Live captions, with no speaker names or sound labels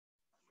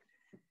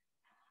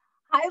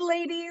Hi,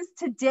 ladies.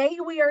 Today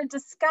we are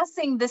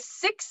discussing the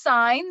 6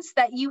 signs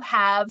that you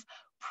have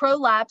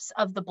prolapse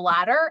of the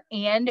bladder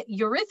and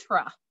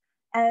urethra.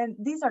 And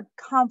these are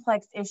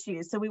complex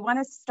issues. So we want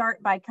to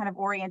start by kind of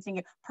orienting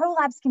you.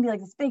 Prolapse can be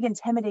like this big,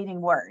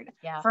 intimidating word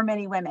for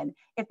many women.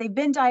 If they've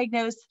been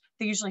diagnosed,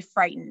 they're usually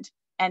frightened.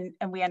 And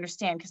we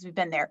understand because we've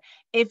been there.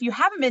 If you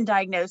haven't been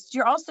diagnosed,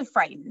 you're also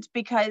frightened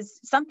because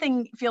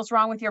something feels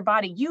wrong with your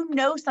body. You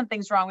know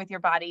something's wrong with your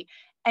body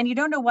and you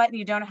don't know what and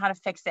you don't know how to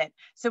fix it.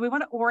 So we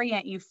want to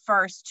orient you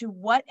first to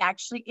what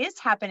actually is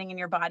happening in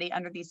your body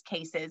under these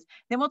cases.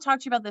 Then we'll talk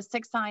to you about the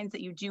 6 signs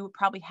that you do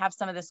probably have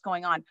some of this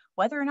going on,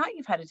 whether or not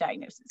you've had a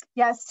diagnosis.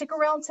 Yeah, stick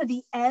around to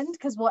the end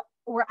because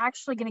we're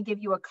actually going to give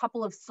you a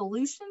couple of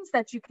solutions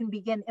that you can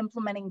begin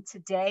implementing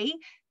today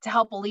to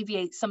help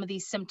alleviate some of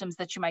these symptoms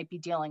that you might be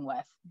dealing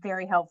with.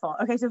 Very helpful.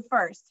 Okay, so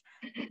first,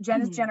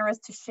 Jen is generous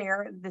to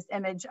share this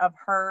image of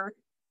her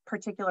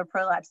particular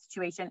prolapse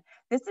situation.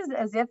 This is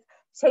as if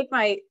take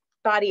my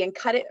body and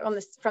cut it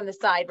from the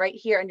side right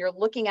here, and you're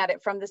looking at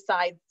it from the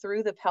side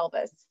through the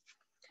pelvis.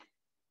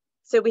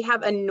 So we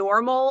have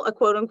a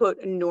quote unquote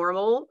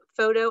normal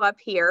photo up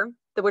here.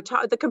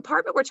 The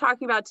compartment we're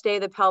talking about today,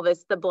 the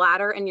pelvis, the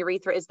bladder and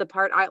urethra, is the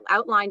part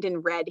outlined in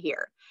red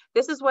here.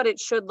 This is what it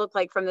should look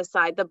like from the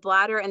side. The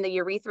bladder and the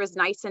urethra is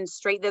nice and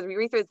straight. The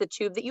urethra is the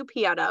tube that you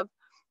pee out of.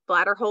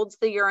 Bladder holds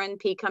the urine,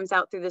 pee comes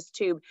out through this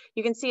tube.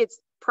 You can see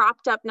it's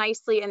propped up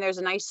nicely and there's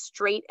a nice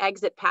straight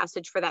exit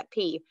passage for that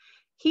pee.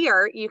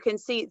 Here you can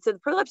see, so the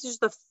prolapse is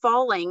just the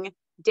falling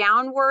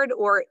downward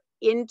or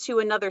into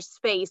another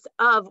space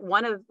of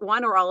one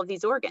or all of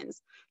these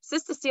organs.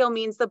 Cystocele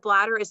means the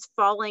bladder is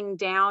falling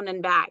down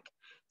and back.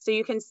 So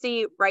you can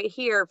see right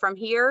here, from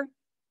here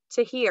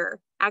to here,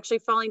 actually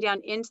falling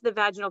down into the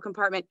vaginal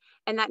compartment.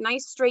 And that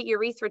nice straight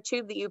urethra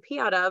tube that you pee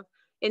out of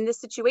in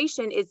this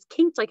situation is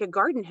kinked like a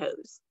garden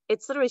hose.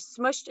 It's literally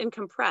smushed and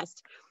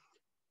compressed.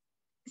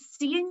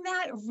 Seeing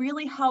that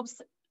really helps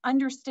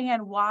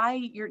understand why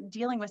you're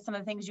dealing with some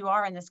of the things you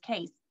are in this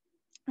case.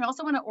 I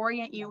also want to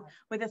orient you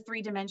with a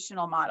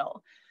 3-dimensional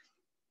model.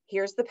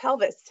 Here's the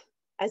pelvis,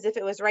 as if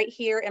it was right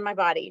here in my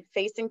body,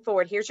 facing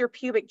forward. Here's your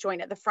pubic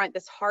joint at the front,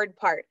 this hard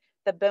part,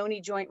 the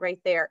bony joint right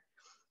there.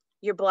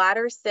 Your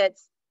bladder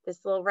sits, this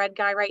little red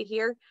guy right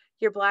here,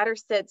 your bladder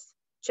sits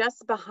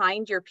just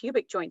behind your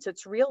pubic joint. So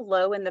it's real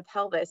low in the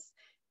pelvis,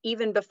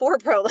 even before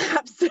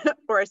prolapse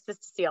or a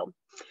cystocele.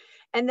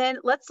 And then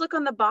let's look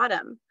on the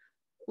bottom.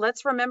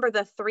 Let's remember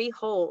the 3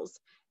 holes.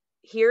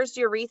 Here's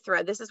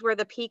urethra. This is where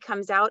the pee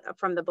comes out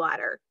from the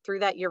bladder through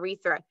that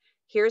urethra.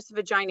 Here's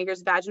vagina,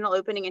 here's vaginal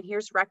opening, and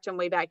here's rectum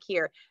way back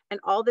here. And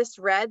all this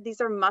red, these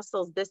are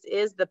muscles. This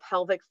is the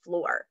pelvic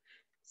floor.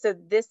 So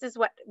this is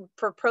what,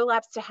 for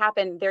prolapse to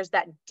happen, there's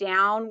that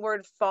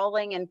downward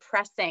falling and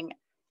pressing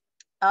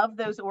of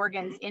those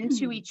organs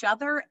into each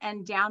other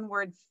and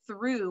downward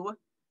through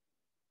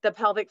the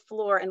pelvic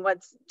floor and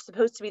what's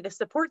supposed to be the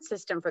support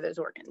system for those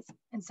organs.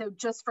 And so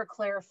just for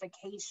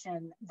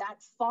clarification, that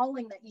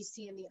falling that you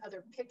see in the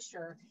other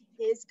picture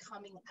is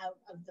coming out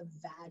of the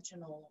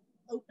vaginal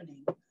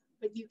opening,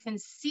 but you can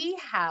see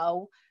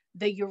how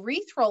the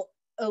urethral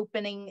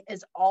opening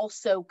is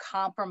also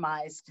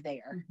compromised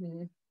there.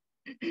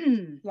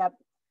 Mm-hmm. Yep.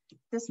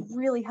 This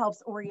really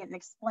helps orient and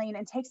explain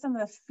and take some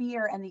of the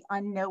fear and the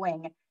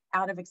unknowing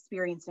out of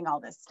experiencing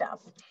all this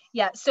stuff.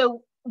 Yeah.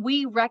 So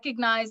we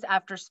recognize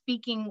after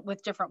speaking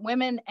with different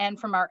women and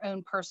from our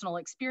own personal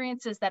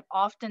experiences that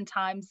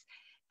oftentimes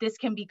this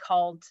can be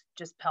called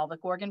just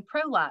pelvic organ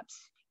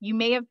prolapse. You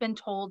may have been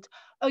told,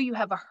 oh, you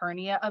have a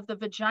hernia of the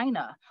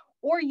vagina,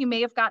 or you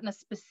may have gotten a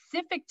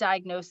specific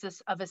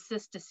diagnosis of a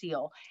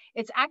cystocele.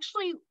 It's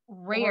actually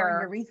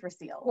rare.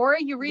 Or a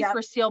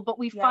urethrocoele, but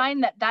we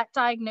find that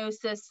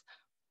diagnosis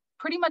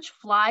pretty much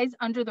flies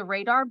under the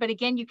radar. But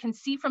again, you can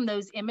see from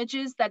those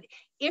images that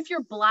if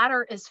your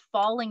bladder is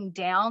falling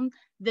down,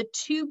 the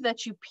tube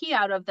that you pee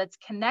out of that's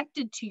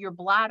connected to your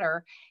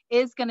bladder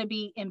is going to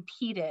be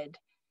impeded.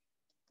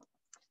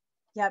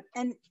 Yep.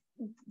 And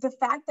the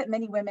fact that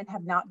many women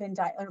have not been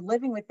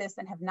living with this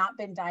and have not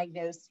been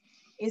diagnosed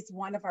is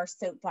one of our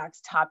soapbox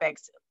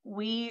topics.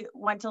 We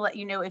want to let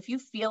you know, if you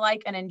feel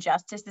like an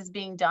injustice is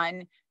being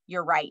done,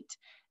 you're right.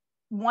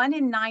 1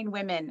 in 9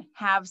 women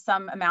have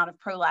some amount of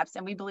prolapse,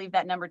 and we believe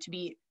that number to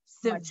be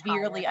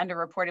severely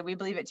underreported. We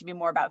believe it to be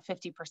more about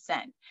 50%.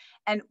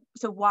 And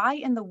so why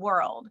in the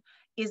world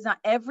is not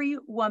every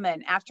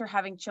woman after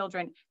having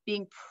children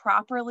being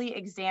properly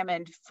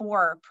examined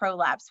for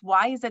prolapse?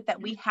 Why is it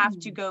that we have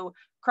to go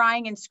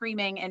crying and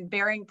screaming and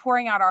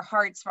pouring out our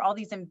hearts for all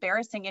these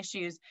embarrassing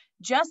issues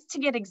just to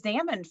get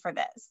examined for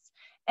this?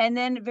 And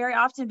then very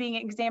often being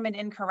examined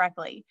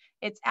incorrectly.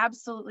 It's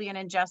absolutely an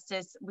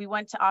injustice. We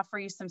want to offer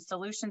you some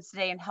solutions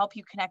today and help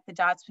you connect the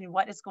dots between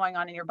what is going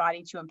on in your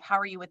body to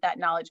empower you with that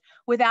knowledge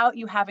without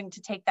you having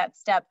to take that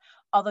step,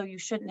 although you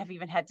shouldn't have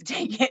even had to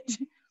take it.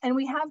 And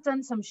we have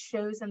done some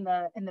shows in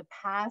the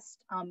past,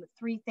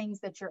 3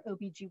 things that your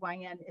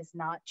OBGYN is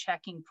not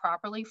checking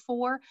properly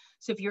for.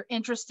 So if you're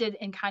interested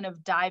in kind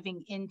of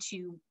diving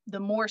into the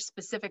more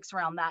specifics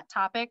around that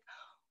topic,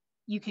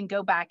 you can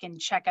go back and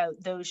check out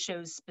those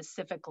shows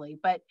specifically.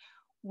 But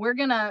we're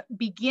going to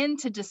begin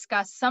to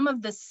discuss some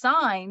of the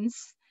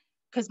signs,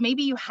 because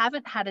maybe you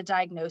haven't had a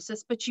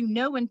diagnosis, but you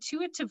know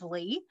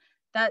intuitively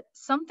that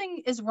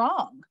something is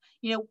wrong.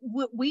 You know,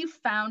 what we've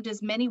found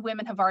is many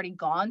women have already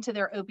gone to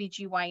their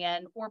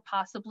OBGYN or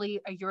possibly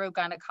a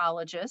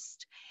urogynecologist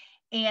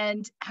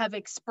and have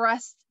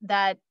expressed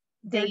that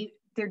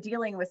they're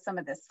dealing with some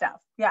of this stuff.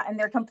 Yeah. And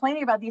they're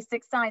complaining about these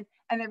 6 signs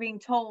and they're being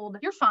told,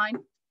 you're fine.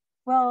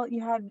 Well,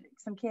 you had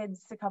some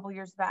kids a couple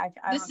years back.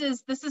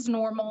 This is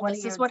normal.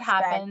 This is what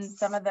expect? happens.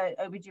 Some of the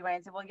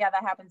OBGYNs said, well, yeah,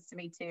 that happens to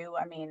me too.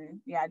 I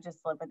mean, yeah, just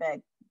live with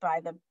it.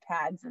 Buy the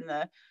pads and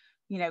the,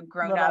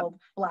 grown up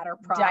bladder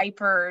prop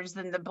diapers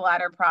and the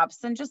bladder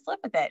props and just live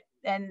with it.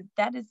 And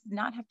that does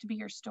not have to be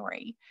your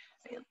story.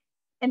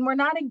 And we're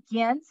not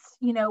against,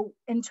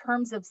 in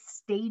terms of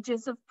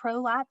stages of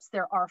prolapse,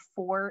 there are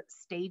 4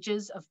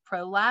 stages of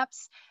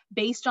prolapse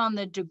based on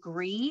the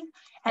degree.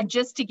 And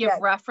just to give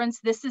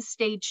reference, this is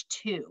stage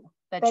 2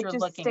 that you're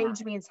looking at.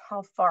 Stage means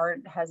how far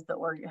has the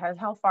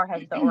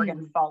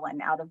organ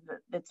fallen out of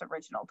its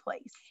original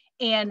place.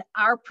 And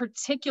our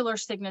particular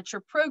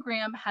signature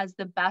program has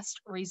the best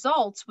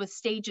results with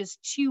stages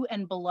 2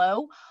 and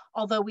below,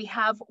 although we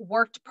have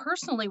worked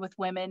personally with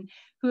women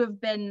who have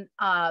been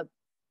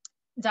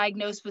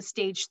diagnosed with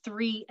stage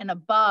 3 and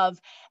above.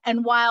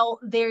 And while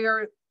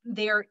their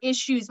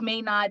issues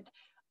may not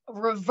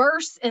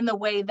reverse in the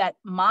way that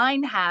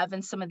mine have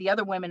and some of the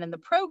other women in the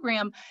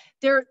program,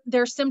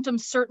 their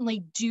symptoms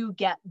certainly do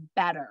get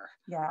better.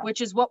 Yeah.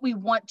 Which is what we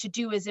want to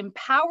do, is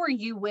empower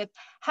you with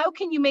how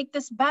can you make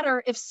this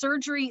better if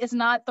surgery is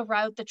not the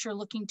route that you're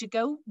looking to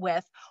go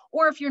with,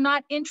 or if you're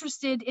not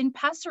interested in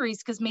pessaries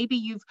because maybe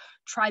you've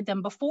tried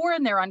them before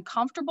and they're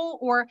uncomfortable,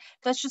 or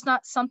that's just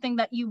not something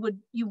that you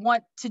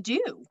want to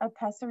do. A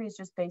pessary is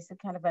just basic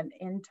kind of an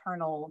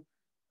internal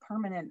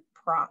permanent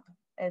prop.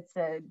 It's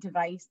a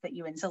device that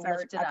you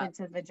insert up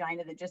into the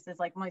vagina that just is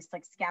almost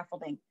like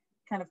scaffolding,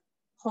 kind of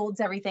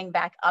holds everything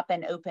back up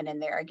and open in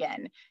there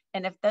again.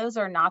 And if those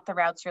are not the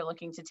routes you're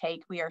looking to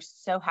take, we are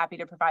so happy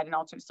to provide an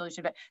alternate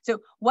solution. But so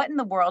what in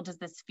the world does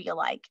this feel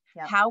like?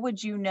 Yeah. How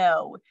would you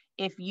know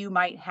if you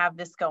might have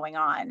this going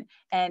on?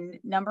 And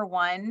number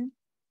 1,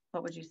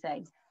 what would you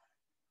say?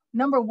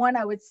 Number 1,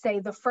 I would say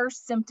the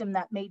first symptom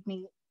that made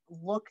me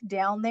look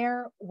down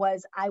there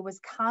was I was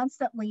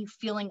constantly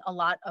feeling a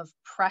lot of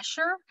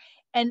pressure.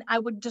 And I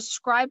would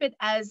describe it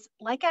as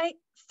like I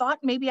thought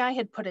maybe I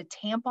had put a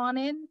tampon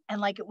in and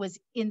like it was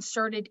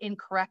inserted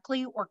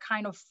incorrectly or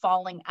kind of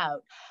falling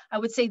out. I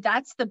would say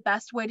that's the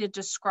best way to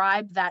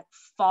describe that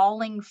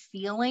falling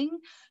feeling.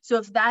 So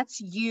if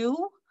that's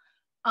you,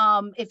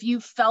 if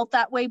you felt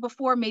that way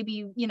before,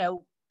 maybe,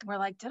 we're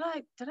like, did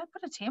I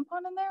put a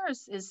tampon in there?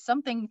 Is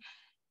something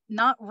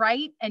not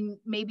right? And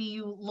maybe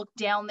you look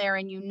down there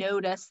and you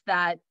notice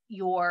that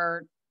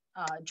your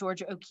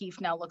Georgia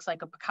O'Keeffe now looks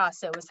like a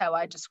Picasso is how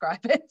I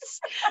describe it.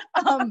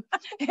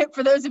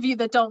 For those of you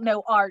that don't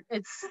know art,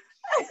 it's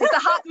a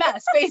hot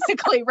mess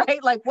basically,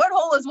 right? Like what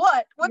hole is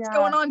what's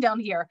going on down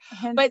here?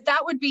 But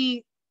that would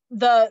be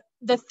the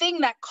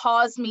thing that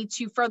caused me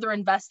to further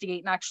investigate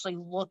and actually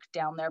look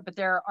down there. But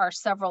there are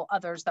several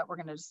others that we're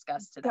going to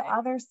discuss today. The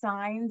other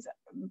signs,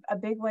 a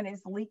big one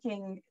is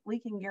leaking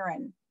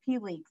urine, pee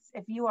leaks.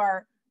 If you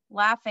are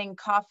laughing,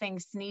 coughing,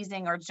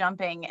 sneezing, or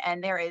jumping,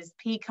 and there is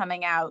pee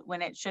coming out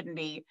when it shouldn't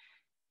be,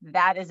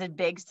 that is a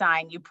big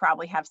sign you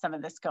probably have some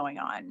of this going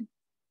on.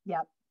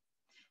 Yep.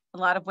 A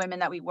lot of women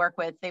that we work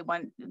with,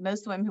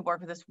 most women who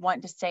work with us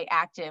want to stay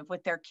active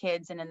with their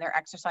kids and in their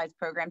exercise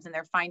programs, and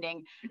they're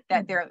finding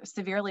that they're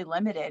severely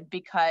limited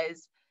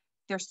because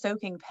they're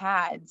soaking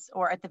pads,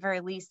 or at the very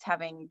least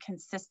having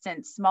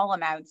consistent small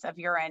amounts of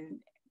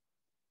urine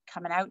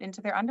coming out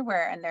into their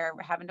underwear, and they're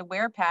having to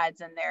wear pads,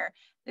 and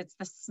it's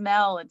the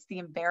smell, it's the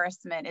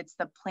embarrassment, it's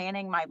the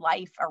planning my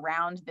life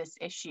around this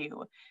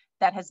issue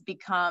that has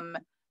become,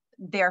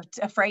 they're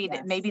afraid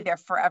that maybe they're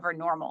forever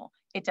normal.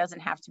 It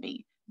doesn't have to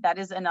be. That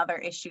is another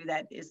issue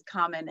that is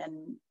common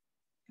and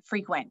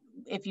frequent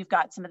if you've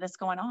got some of this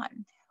going on.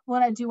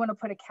 Well, I do want to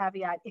put a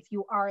caveat. If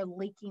you are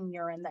leaking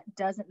urine, that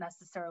doesn't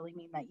necessarily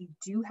mean that you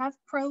do have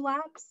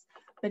prolapse,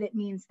 but it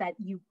means that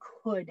you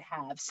could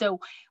have.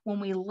 So when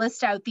we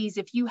list out these,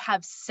 if you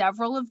have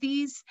several of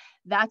these,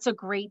 that's a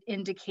great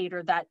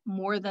indicator that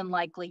more than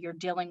likely you're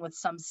dealing with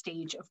some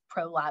stage of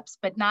prolapse,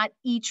 but not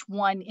each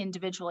one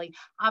individually.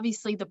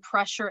 Obviously the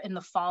pressure and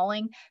the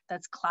falling,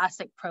 that's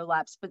classic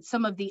prolapse, but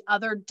some of the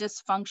other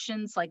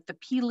dysfunctions like the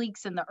pee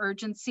leaks and the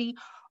urgency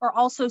are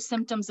also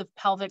symptoms of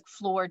pelvic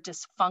floor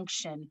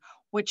dysfunction,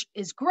 which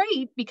is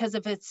great because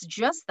if it's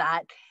just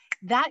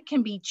that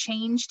can be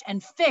changed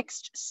and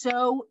fixed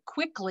so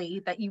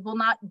quickly that you will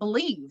not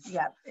believe.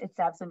 Yeah, it's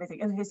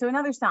absolutely. Okay, so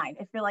another sign,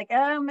 if you're like,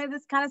 oh, maybe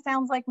this kind of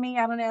sounds like me,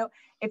 I don't know.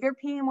 If you're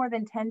peeing more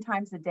than 10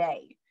 times a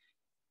day,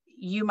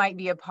 you might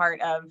be a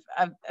part of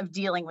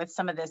dealing with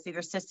some of this,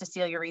 either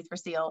cystocele,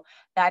 urethral,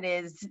 that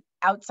is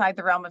outside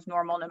the realm of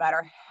normal, no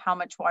matter how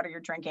much water you're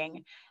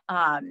drinking.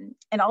 And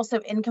also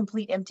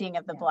incomplete emptying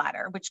of the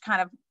bladder, which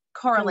kind of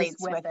correlates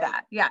with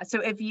that. Yeah. So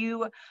if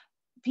you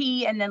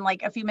pee and then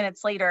like a few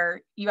minutes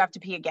later, you have to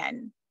pee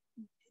again.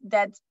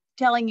 That's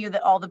telling you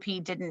that all the pee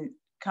didn't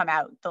come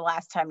out the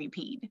last time you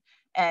peed.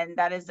 And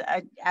that is,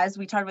 as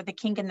we talked about the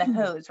kink in the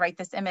hose, right?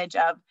 This image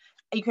of,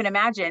 you can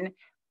imagine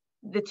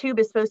the tube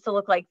is supposed to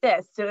look like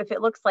this. So if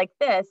it looks like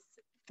this,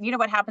 you know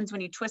what happens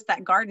when you twist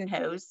that garden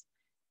hose?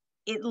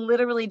 It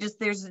literally just,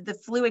 the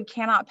fluid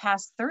cannot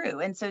pass through.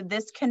 And so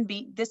this could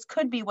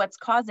be what's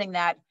causing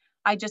that.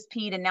 I just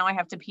peed and now I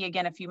have to pee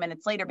again a few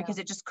minutes later because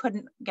it just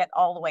couldn't get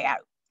all the way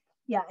out.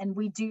 Yeah, and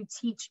we do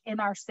teach in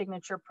our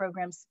signature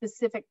program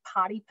specific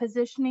potty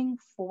positioning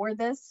for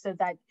this so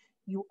that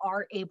you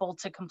are able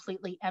to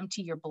completely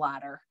empty your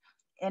bladder.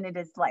 And it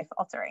is life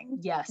altering.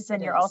 Yes.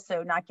 Then you're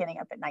also not getting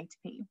up at night to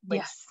pee.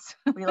 Yes.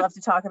 We love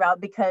to talk about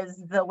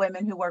because the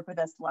women who work with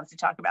us love to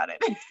talk about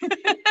it.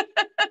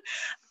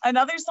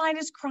 Another sign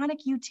is chronic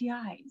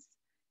UTIs.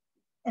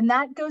 And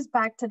that goes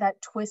back to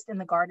that twist in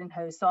the garden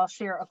hose. So I'll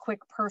share a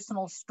quick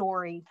personal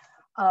story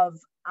of,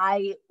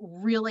 I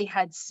really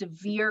had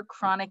severe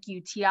chronic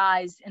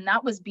UTIs, and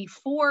that was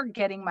before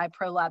getting my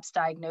prolapse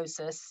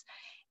diagnosis.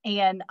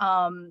 And,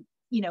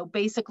 you know,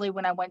 basically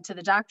when I went to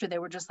the doctor, they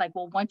were just like,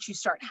 well, once you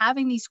start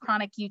having these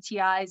chronic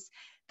UTIs,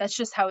 that's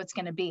just how it's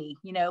going to be,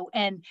 you know,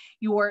 and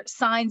your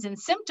signs and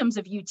symptoms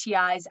of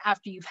UTIs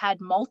after you've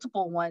had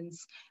multiple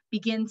ones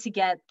begin to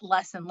get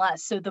less and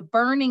less. So the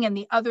burning and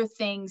the other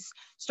things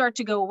start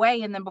to go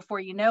away. And then before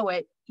you know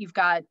it, you've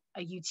got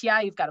a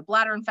UTI, you've got a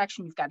bladder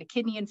infection, you've got a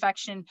kidney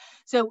infection.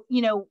 So,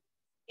 you know,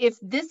 if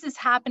this is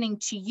happening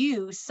to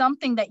you,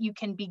 something that you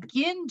can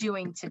begin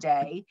doing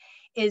today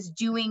is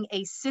doing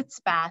a sitz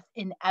bath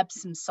in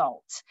Epsom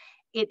salt.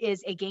 It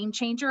is a game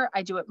changer.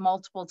 I do it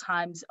multiple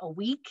times a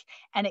week,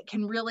 and it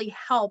can really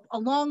help,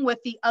 along with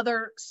the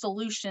other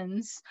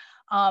solutions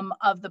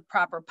of the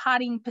proper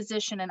potting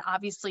position and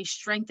obviously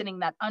strengthening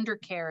that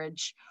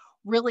undercarriage,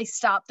 really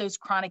stop those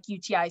chronic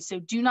UTIs. So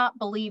do not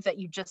believe that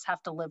you just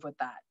have to live with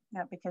that.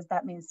 No, because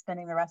that means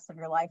spending the rest of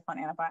your life on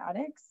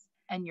antibiotics.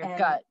 And your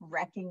gut.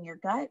 Wrecking your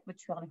gut,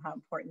 which we all know how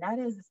important that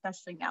is,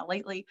 especially now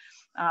lately.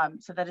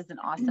 So that is an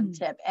awesome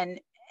tip. And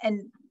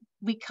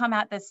we come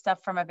at this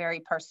stuff from a very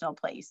personal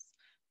place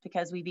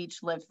because we've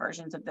each lived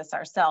versions of this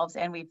ourselves,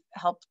 and we've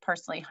helped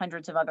personally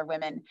hundreds of other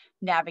women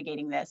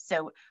navigating this.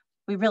 So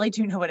we really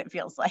do know what it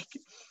feels like.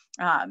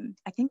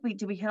 I think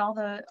we hit all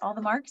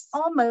the marks?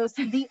 Almost.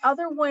 The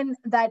other one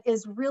that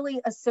is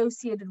really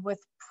associated with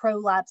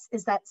prolapse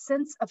is that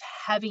sense of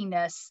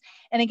heaviness.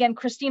 And again,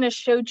 Christina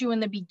showed you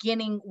in the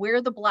beginning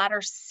where the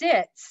bladder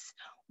sits,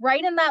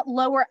 right in that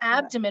lower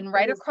abdomen,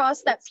 right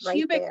across that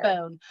pubic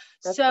bone.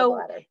 So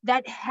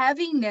that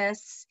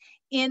heaviness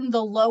in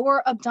the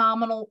lower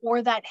abdominal,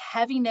 or that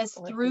heaviness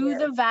through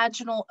the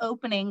vaginal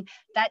opening,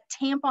 that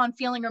tampon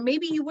feeling, or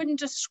maybe you wouldn't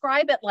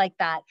describe it like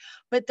that,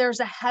 but there's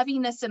a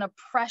heaviness and a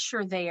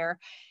pressure there.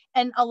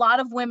 And a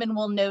lot of women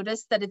will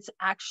notice that it's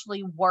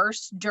actually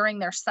worse during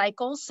their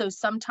cycles. So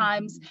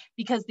sometimes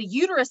because the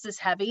uterus is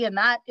heavy and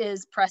that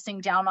is pressing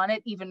down on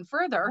it even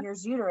further.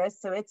 Here's uterus,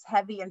 so it's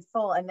heavy and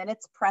full, and then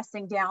it's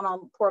pressing down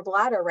on poor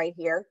bladder right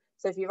here.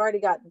 So if you've already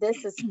got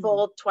this is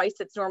full, twice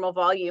its normal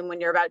volume when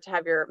you're about to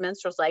have your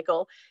menstrual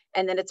cycle,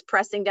 and then it's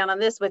pressing down on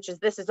this,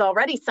 this is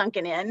already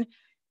sunken in,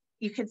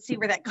 you can see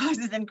where that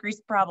causes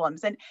increased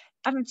problems. And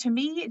I mean, to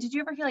me, did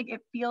you ever feel like it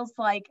feels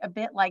like a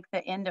bit like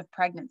the end of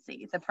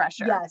pregnancy, the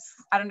pressure? Yes.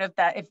 I don't know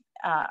if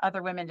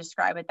other women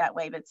describe it that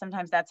way, but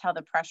sometimes that's how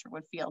the pressure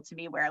would feel to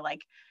me, where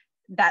like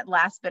that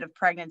last bit of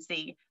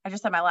pregnancy, I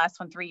just had my last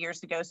one 3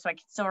 years ago, so I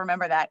can still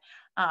remember that,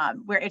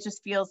 where it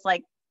just feels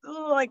like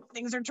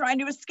things are trying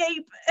to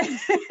escape.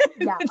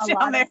 Yeah, a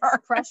lot of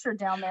pressure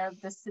down there,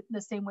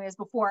 the same way as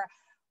before.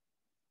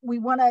 We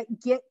want to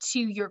get to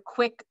your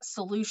quick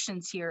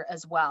solutions here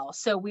as well.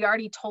 So we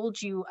already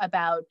told you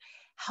about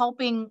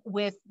helping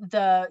with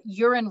the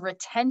urine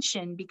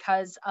retention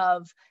because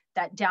of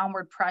that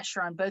downward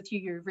pressure on both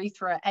your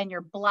urethra and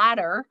your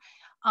bladder,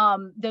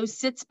 those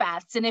sitz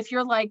baths. And if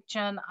you're like,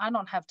 Jen, I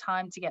don't have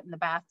time to get in the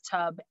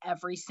bathtub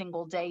every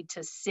single day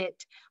to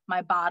sit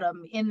my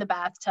bottom in the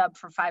bathtub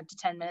for 5 to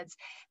 10 minutes,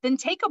 then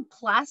take a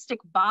plastic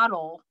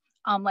bottle,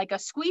 like a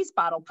squeeze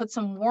bottle, put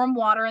some warm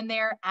water in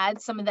there, add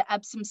some of the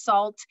Epsom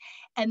salt,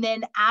 and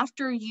then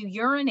after you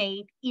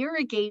urinate,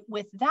 irrigate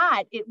with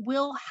that. It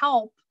will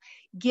help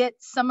get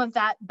some of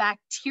that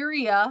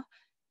bacteria,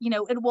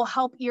 it will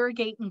help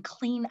irrigate and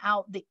clean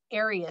out the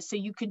area. So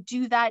you could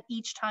do that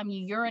each time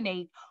you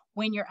urinate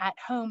when you're at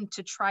home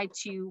to try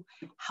to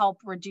help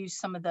reduce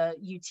some of the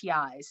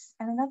UTIs.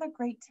 And another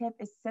great tip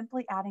is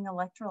simply adding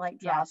electrolyte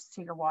drops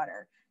to your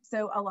water.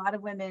 So a lot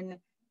of women,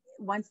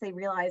 once they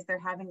realize they're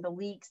having the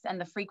leaks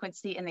and the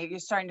frequency, and you're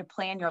starting to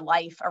plan your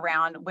life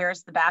around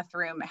where's the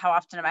bathroom, how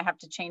often do I have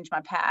to change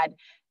my pad,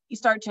 you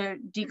start to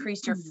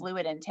decrease your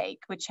fluid intake,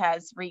 which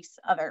wreaks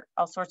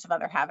all sorts of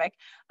other havoc.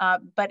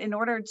 But in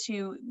order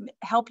to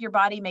help your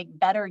body make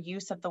better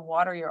use of the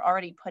water you're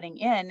already putting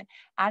in,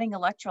 adding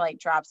electrolyte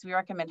drops, we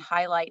recommend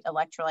Highlight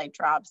electrolyte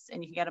drops,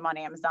 and you can get them on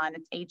Amazon.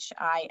 It's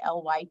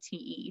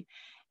HILYTE.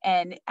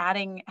 And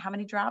adding how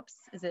many drops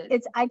is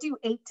it? I do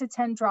 8 to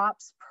 10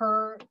 drops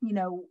per,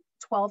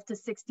 12 to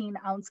 16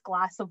 ounce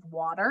glass of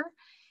water.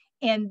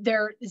 And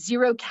they're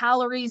 0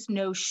 calories,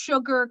 no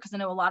sugar, because I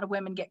know a lot of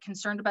women get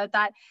concerned about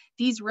that.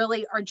 These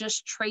really are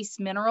just trace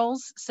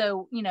minerals.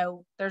 So, you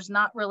know, there's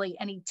not really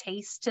any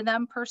taste to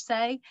them per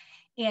se.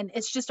 And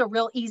it's just a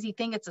real easy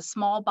thing. It's a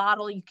small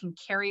bottle. You can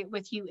carry it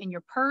with you in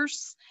your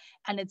purse.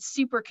 And it's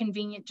super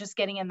convenient just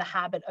getting in the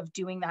habit of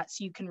doing that.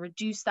 So you can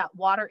reduce that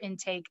water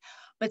intake,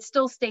 but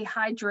still stay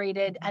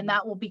hydrated. And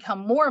that will become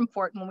more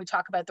important when we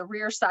talk about the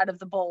rear side of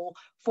the bowl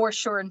for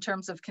sure in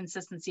terms of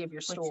consistency of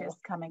your stool. Which is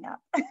coming up.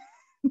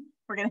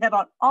 We're going to hit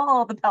on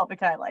all the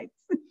pelvic highlights.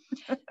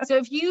 So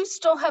if you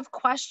still have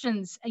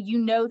questions, you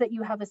know that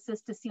you have a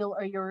cystocele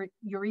or your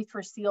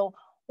urethrocoele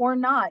or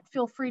not,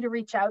 feel free to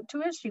reach out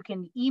to us. You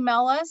can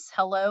email us,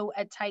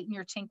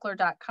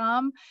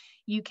 hello@tightenyourtinkler.com.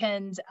 You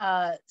can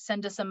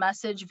send us a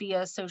message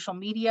via social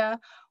media.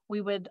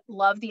 We would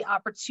love the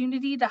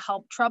opportunity to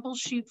help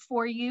troubleshoot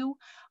for you.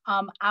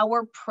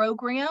 Our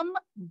program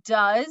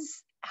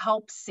does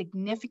help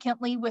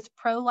significantly with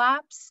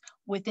prolapse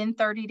within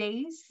 30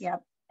 days.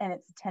 Yep. And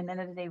it's a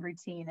 10-minute-a-day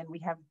routine. And we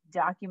have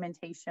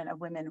documentation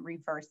of women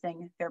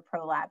reversing their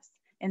prolapse,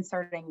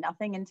 inserting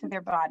nothing into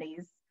their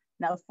bodies,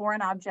 no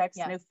foreign objects,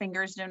 no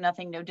fingers, no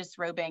nothing, no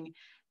disrobing,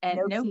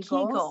 and no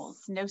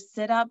kegels, no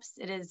sit-ups.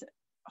 It is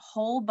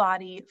whole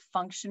body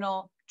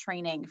functional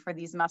training for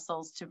these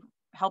muscles to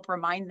help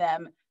remind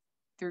them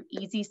through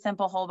easy,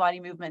 simple whole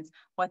body movements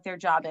what their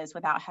job is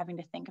without having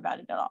to think about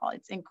it at all.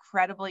 It's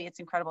incredibly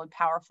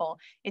powerful.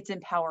 It's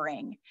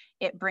empowering.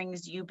 It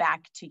brings you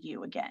back to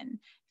you again.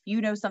 If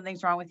you know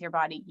something's wrong with your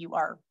body, you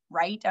are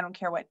right. I don't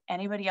care what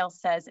anybody else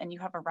says, and you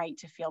have a right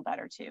to feel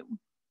better too.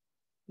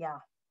 Yeah.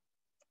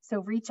 So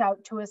reach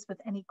out to us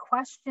with any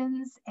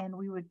questions, and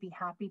we would be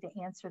happy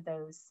to answer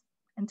those.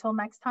 Until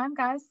next time,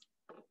 guys.